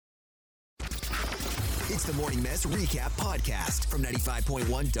It's the Morning Mess Recap Podcast from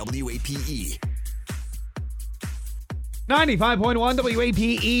 95.1 WAPE. 95.1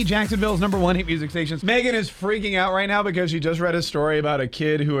 WAPE, Jacksonville's #1 hit music station. Meghan is freaking out right now because she just read a story about a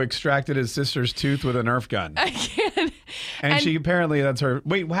kid who extracted his sister's tooth with a Nerf gun. I can't. And she apparently, that's her.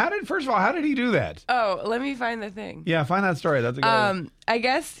 Wait, first of all, how did he do that? Oh, let me find the thing. Yeah, find that story. That's a good idea. I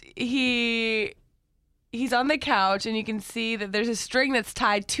guess he's on the couch and you can see that there's a string that's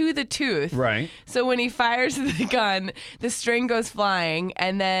tied to the tooth. Right. So when he fires the gun, the string goes flying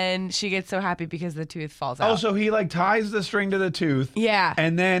and then she gets so happy because the tooth falls out. Oh, so he ties the string to the tooth. Yeah.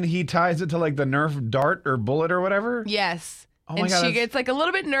 And then he ties it to the Nerf dart or bullet or whatever? Yes. Oh my and God, she gets a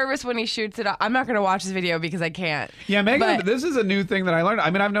little bit nervous when he shoots it off. I'm not going to watch this video because I can't. Yeah, Meghan, But this is a new thing that I learned. I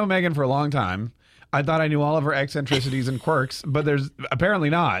mean, I've known Meghan for a long time. I thought I knew all of her eccentricities and quirks, but there's apparently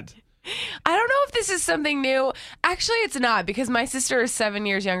not. I don't know if this is something new. Actually, it's not because my sister is 7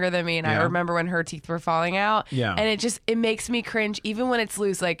 years younger than me, and I remember when her teeth were falling out. Yeah. And it makes me cringe even when it's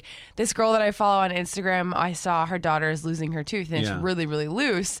loose. Like this girl that I follow on Instagram, I saw her daughter is losing her tooth, and it's really, really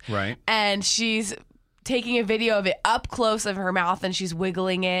loose. Right. And she's taking a video of it up close of her mouth, and she's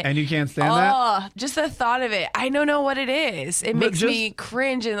wiggling it. And you can't stand that? Oh, just the thought of it. I don't know what it is. It makes me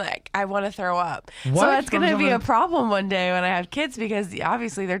cringe and I want to throw up. What? So that's going to be a problem one day when I have kids because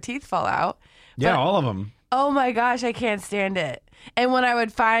obviously their teeth fall out. Yeah, But, all of them. oh my gosh, I can't stand it. And when I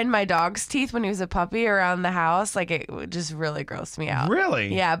would find my dog's teeth when he was a puppy around the house, it would just really gross me out.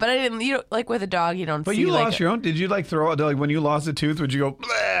 Really? Yeah, but I didn't, with a dog, you don't But see you lost your own. Did you throw it? When you lost a tooth, would you go,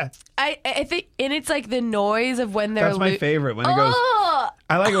 bleh? I think, and it's the noise of when they're That's my favorite. When it goes,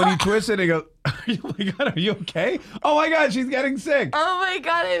 I like it when you twist it and go, oh my God, are you okay? Oh my God, she's getting sick. Oh my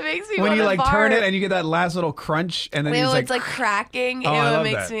God, it makes me when want you to turn it and you get that last little crunch and then it's cracking. Oh, I It love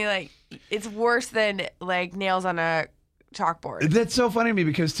makes that. me it's worse than nails on a chalkboard. That's so funny to me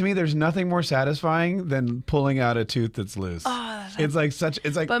because to me there's nothing more satisfying than pulling out a tooth that's loose. It's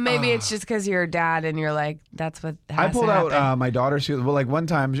But maybe it's just because you're a dad and you're that's what has I pulled to out happen. my daughter's tooth. Well, one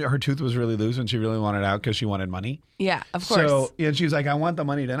time her tooth was really loose and she really wanted it out because she wanted money. Yeah, of course. So she was like, I want the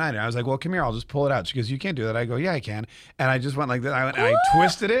money tonight. And I was like, well, come here, I'll just pull it out. She goes, you can't do that. I go, yeah, I can. And I just went like that. I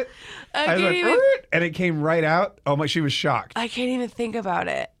twisted it. I was like, and it came right out. Oh my, she was shocked. I can't even think about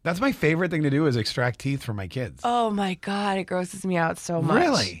it. That's my favorite thing to do is extract teeth from my kids. Oh my God, it grosses me out so much.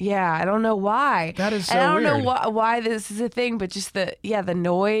 Really? Yeah, I don't know why. That is so and I don't weird. know why this is a thing, but just the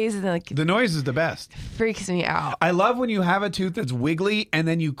noise and The noise is the best. freaks me out. I love when you have a tooth that's wiggly and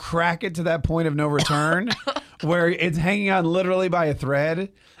then you crack it to that point of no return where it's hanging on literally by a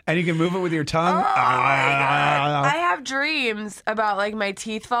thread and you can move it with your tongue. Oh my God. I have dreams about my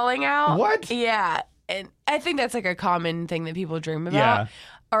teeth falling out. What? Yeah. And I think that's a common thing that people dream about. Yeah.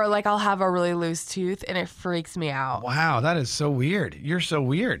 Or I'll have a really loose tooth and it freaks me out. Wow, that is so weird. You're so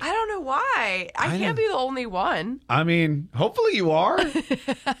weird. I don't know why. I can't be the only one. I mean, hopefully you are,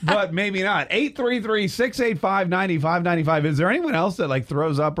 but maybe not. 833-685-9595. Is there anyone else that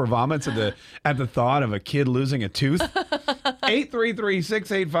throws up or vomits at the thought of a kid losing a tooth?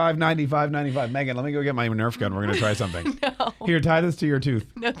 833-685-9595. Megan, let me go get my Nerf gun. We're going to try something. No. Here, tie this to your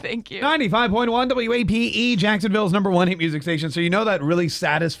tooth. No, thank you. 95.1 WAPE, Jacksonville's #1 hit music station. So you know that really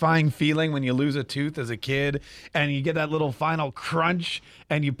satisfying feeling when you lose a tooth as a kid and you get that little final crunch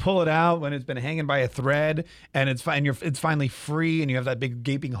and you pull it out when it's been hanging by a thread and it's finally free and you have that big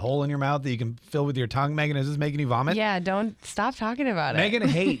gaping hole in your mouth that you can fill with your tongue. Megan, is this making you vomit? Yeah, don't stop talking about it. Megan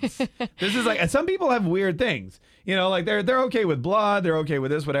hates. This is some people have weird things. They're okay with blood, they're okay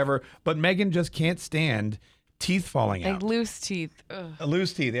with this, whatever, but Megan just can't stand teeth falling out. Loose teeth. Ugh.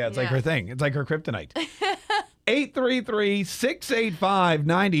 Loose teeth, yeah, it's like her thing. It's like her kryptonite.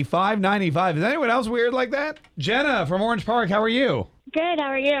 833-685-9595. Is anyone else weird like that? Jenna from Orange Park, how are you? Good, how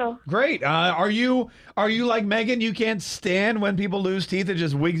are you? Great. Are you like Megan? You can't stand when people lose teeth, it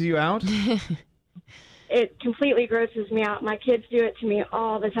just wigs you out? It completely grosses me out. My kids do it to me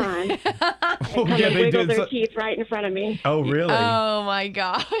all the time. They They wiggle do. their teeth right in front of me. Oh, really? Oh my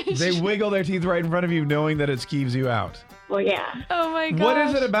gosh. They wiggle their teeth right in front of you knowing that it skeeves you out. Well, yeah. Oh my gosh. What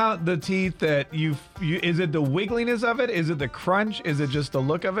is it about the teeth that is it the wiggliness of it? Is it the crunch? Is it just the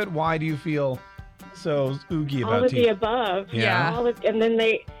look of it? Why do you feel so oogie All about of teeth? the above. Yeah. And then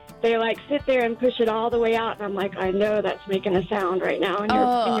they sit there and push it all the way out, and I'm like, I know that's making a sound right now in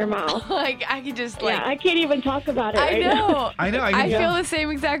your mouth. I can just I can't even talk about it I right know. now. I know. I feel the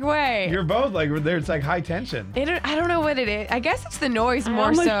same exact way. You're both it's like high tension. I don't know what it is. I guess it's the noise I more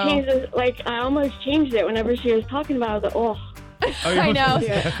almost so. I almost changed it whenever she was talking about it. I was like, oh. I know.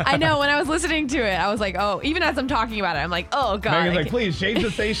 I know. When I was listening to it, I was like, oh, even as I'm talking about it, I'm like, oh, God. Megan's like, please change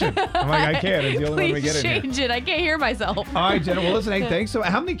the station. I'm like, I can't. It's the only one we get in here. Please change it. I can't hear myself. All right, Jenna. Well, listen, hey, thanks. So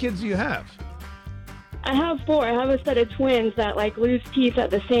how many kids do you have? I have 4. I have a set of twins that like lose teeth at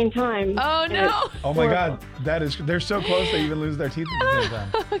the same time. Oh And no! it's Oh my horrible. God, they're so close they even lose their teeth at the same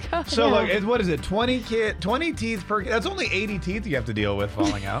time. So look, what is it? 20 teeth per kid. That's only 80 teeth you have to deal with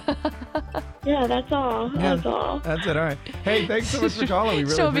falling out. Yeah, that's all. That's all. That's it. All right. Hey, thanks so much for calling. We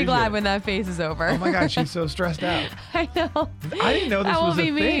really She'll be appreciate glad it. when that phase is over. Oh my God, she's so stressed out. I know. I didn't know this That was will a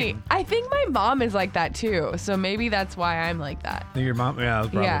be me. thing. I think my mom is like that too, so maybe that's why I'm like that. Your mom? Yeah,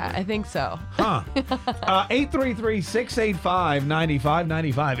 probably. Yeah, I think so. Huh.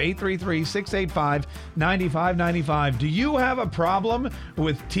 833-685-9595. 833-685-9595. Do you have a problem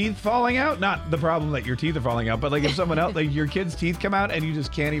with teeth falling out? Not the problem that your teeth are falling out, but like if someone else, like your kid's teeth come out and you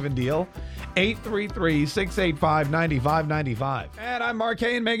just can't even deal? 833-685-9595. And I'm Mark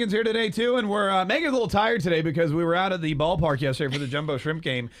Hay, and Megan's here today too. And we're Megan's a little tired today because we were out at the ballpark yesterday for the Jumbo Shrimp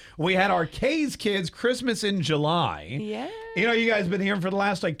game. We had our K's Kids Christmas in July. Yeah. You know, you guys have been hearing for the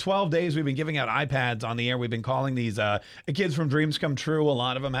last like 12 days, we've been giving out iPads on the air. We've been calling these kids from Dreams Come True. A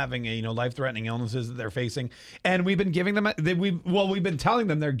lot of them having, life-threatening illnesses that they're facing. And we've been giving them, we've been telling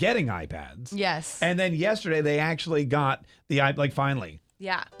them they're getting iPads. Yes. And then yesterday they actually got the iPad, like finally.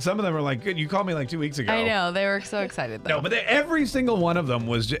 Yeah. Some of them are like, good. You called me like 2 weeks ago. I know. They were so excited, though. No, but every single one of them it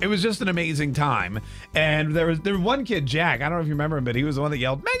was just an amazing time. And there was one kid, Jack, I don't know if you remember him, but he was the one that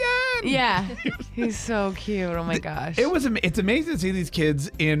yelled, Meghan! Yeah. He's so cute. Oh, my gosh. It's amazing to see these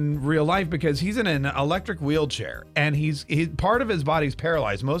kids in real life because he's in an electric wheelchair and he's part of his body's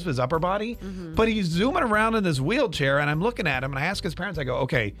paralyzed, most of his upper body, but he's zooming around in this wheelchair and I'm looking at him and I ask his parents, I go,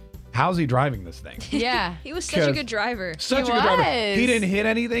 okay, how's he driving this thing? Yeah. He was such a good driver. Such He a good driver. was. He didn't hit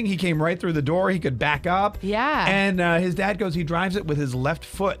anything. He came right through the door. He could back up. Yeah. And his dad goes, he drives it with his left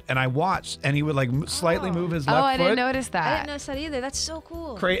foot. And I watched, and he would like slightly move his left Oh, foot. I didn't notice I that. didn't notice that either. That's so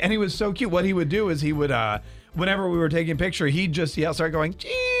cool. And he was so cute. What he would do is he would, whenever we were taking a picture, he'd just start going,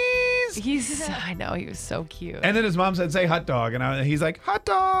 cheese. I know. He was so cute. And then his mom said, say hot dog. And he's like, hot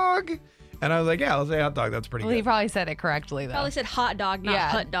dog. And I was like, yeah, let's say hot dog. That's pretty Well, he good. probably said it correctly, though. Probably said hot dog, not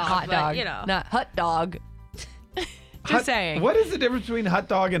hot dog. Hot but, dog. You know. Not hot dog. Just saying. What is the difference between hot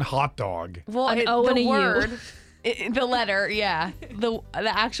dog and hot dog? Well, An O and the a U. word, the letter, yeah. The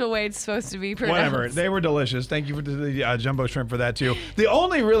actual way it's supposed to be pronounced. Whatever. They were delicious. Thank you for the jumbo shrimp for that, too. The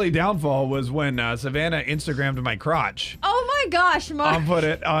only really downfall was when Savannah Instagrammed my crotch. Oh my gosh, Mark. I'll put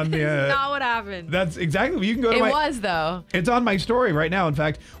it on the... That's not what happened. That's exactly... You can go to It my... was, though. It's on my story right now. In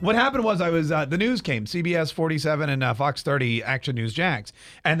fact, what happened was I was... the news came, CBS 47 and Fox 30 Action News Jax,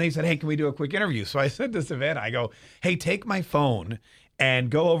 and they said, hey, can we do a quick interview? So I said to Savannah, I go, hey, take my phone and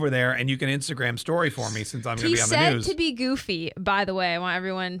go over there and you can Instagram story for me since I'm going to He be on the said news. to be goofy, by the way. I want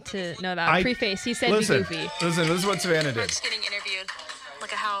everyone to know that. Preface. He said listen, be goofy. Listen, this is what Savannah did. Just getting interviewed.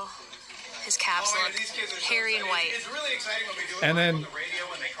 Look at how his caps look. Hairy and white. It's really exciting when we do it And then- on the radio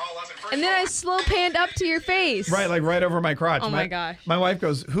when they call up. And And then I slow panned up to your face. Right, like right over my crotch. Oh my gosh. My wife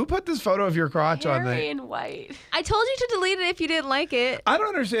goes, who put this photo of your crotch on Hairy the... and white. I told you to delete it if you didn't like it. I don't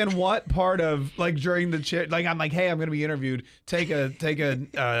understand what part of like during the chat, like I'm like, hey, I'm going to be interviewed. Take a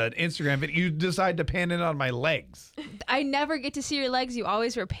Instagram, but you decide to pan it on my legs. I never get to see your legs. You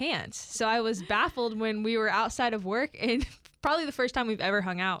always wear pants. So I was baffled when we were outside of work and probably the first time we've ever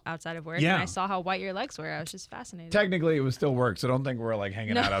hung out outside of work. Yeah. And I saw how white your legs were. I was just fascinated. Technically, it was still work, so don't think we're like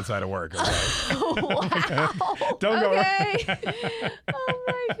hanging out outside of work. Okay? Wow. Don't go. Okay. Oh,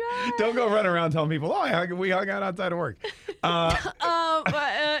 my God. Don't go running around telling people, we hung out outside of work.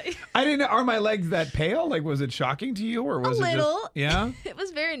 I didn't know. Are my legs that pale? Like, was it shocking to you, or was it little. just? Yeah. It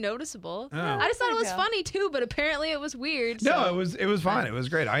was very noticeable. Oh. I just thought it was Yeah. funny too, but apparently it was weird. No, so. it was fine. It was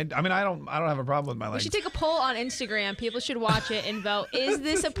great. I mean, I don't have a problem with my We legs. should take a poll on Instagram. People should watch it and vote. Is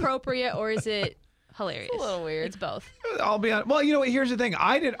this appropriate or is it hilarious? It's a little weird. It's both. I'll be honest. Well, you know what? Here's the thing.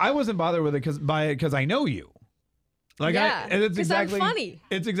 I wasn't bothered with it because I know you. Like Yeah, and it's 'cause I'm exactly funny.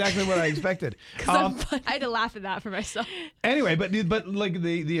 It's exactly what I expected. I had to laugh at that for myself. Anyway, but like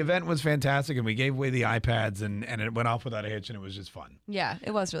the event was fantastic, and we gave away the iPads, and it went off without a hitch, and it was just fun. Yeah, it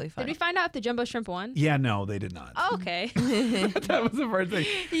was really fun. Did we find out if the jumbo shrimp won? Yeah, no, they did not. Oh, okay. That was the first thing.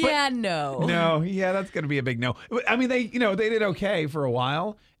 But- Yeah, no. No, yeah, that's going to be a big no. I mean, they did okay for a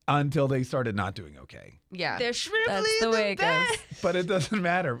while until they started not doing okay. Yeah. They're shrimply That's the way it goes. But it doesn't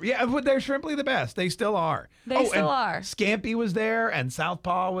matter. Yeah, but they're Shrimply the best. They still are. They still and are. Scampy was there, and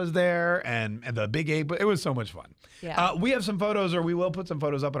Southpaw was there, and the Big Ape. It was so much fun. Yeah. We have some photos, or we will put some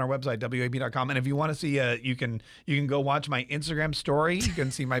photos up on our website, WAP.com. And if you want to see, you can go watch my Instagram story. You can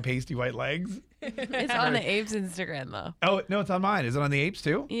see my pasty white legs. It's on the Apes Instagram, though. Oh, no, it's on mine. Is it on the Apes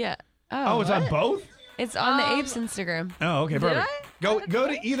too? Yeah. Oh, it's on both? It's on the Apes Instagram. Oh, okay, perfect. Go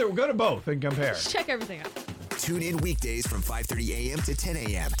to both and compare. Check everything out. Tune in weekdays from 5:30 a.m. to 10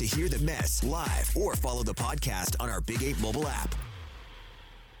 a.m. to hear The Mess live or follow the podcast on our Big 8 mobile app.